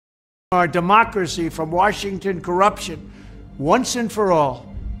our democracy from Washington corruption once and for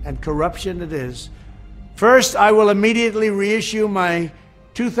all, and corruption it is. First, I will immediately reissue my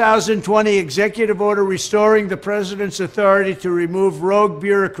 2020 executive order restoring the president's authority to remove rogue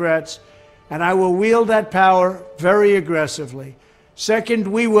bureaucrats, and I will wield that power very aggressively. Second,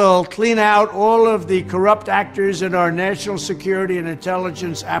 we will clean out all of the corrupt actors in our national security and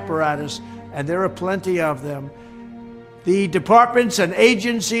intelligence apparatus, and there are plenty of them. The departments and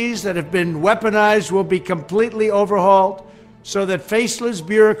agencies that have been weaponized will be completely overhauled so that faceless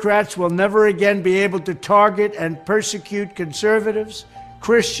bureaucrats will never again be able to target and persecute conservatives,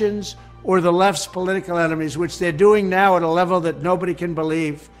 Christians, or the left's political enemies, which they're doing now at a level that nobody can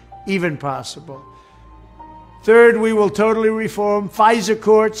believe even possible. Third, we will totally reform FISA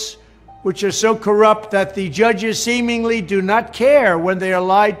courts, which are so corrupt that the judges seemingly do not care when they are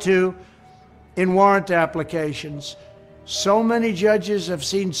lied to in warrant applications. So many judges have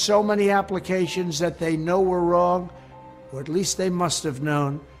seen so many applications that they know were wrong, or at least they must have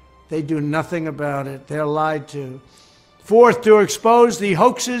known. They do nothing about it. They're lied to. Fourth, to expose the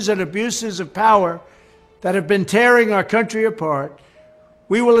hoaxes and abuses of power that have been tearing our country apart,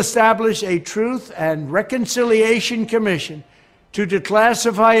 we will establish a Truth and Reconciliation Commission to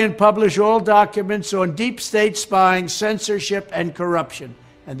declassify and publish all documents on deep state spying, censorship, and corruption,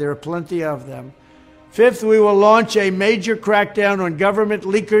 and there are plenty of them. Fifth, we will launch a major crackdown on government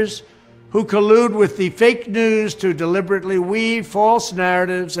leakers who collude with the fake news to deliberately weave false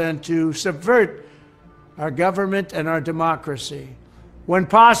narratives and to subvert our government and our democracy. When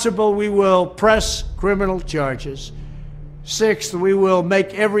possible, we will press criminal charges. Sixth, we will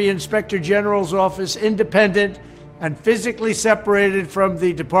make every Inspector General's office independent and physically separated from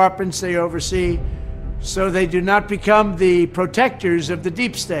the departments they oversee so they do not become the protectors of the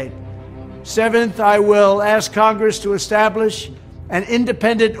deep state. Seventh, I will ask Congress to establish an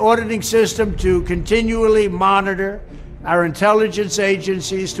independent auditing system to continually monitor our intelligence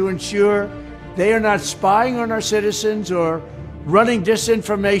agencies to ensure they are not spying on our citizens or running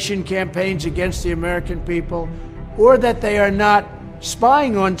disinformation campaigns against the American people, or that they are not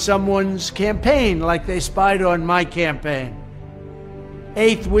spying on someone's campaign like they spied on my campaign.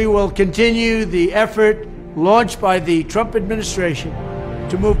 Eighth, we will continue the effort launched by the Trump administration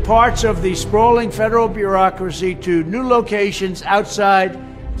to move parts of the sprawling federal bureaucracy to new locations outside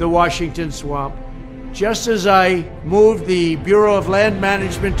the Washington swamp. Just as I moved the Bureau of Land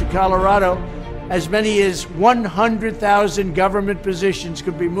Management to Colorado, as many as 100,000 government positions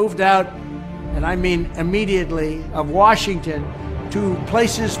could be moved out, and I mean immediately, of Washington to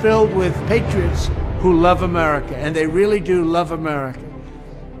places filled with patriots who love America, and they really do love America.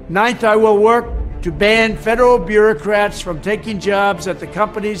 Ninth, I will work to ban federal bureaucrats from taking jobs at the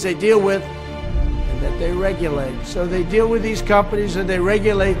companies they deal with and that they regulate. So they deal with these companies and they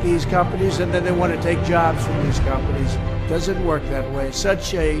regulate these companies, and then they want to take jobs from these companies. It doesn't work that way.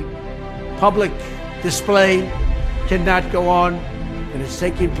 Such a public display cannot go on, and it's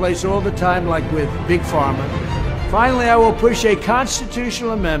taking place all the time, like with Big Pharma. Finally, I will push a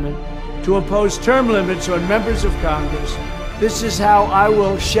constitutional amendment to impose term limits on members of Congress. This is how I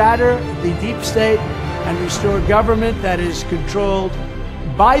will shatter the deep state and restore government that is controlled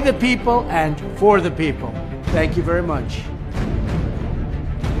by the people and for the people. Thank you very much.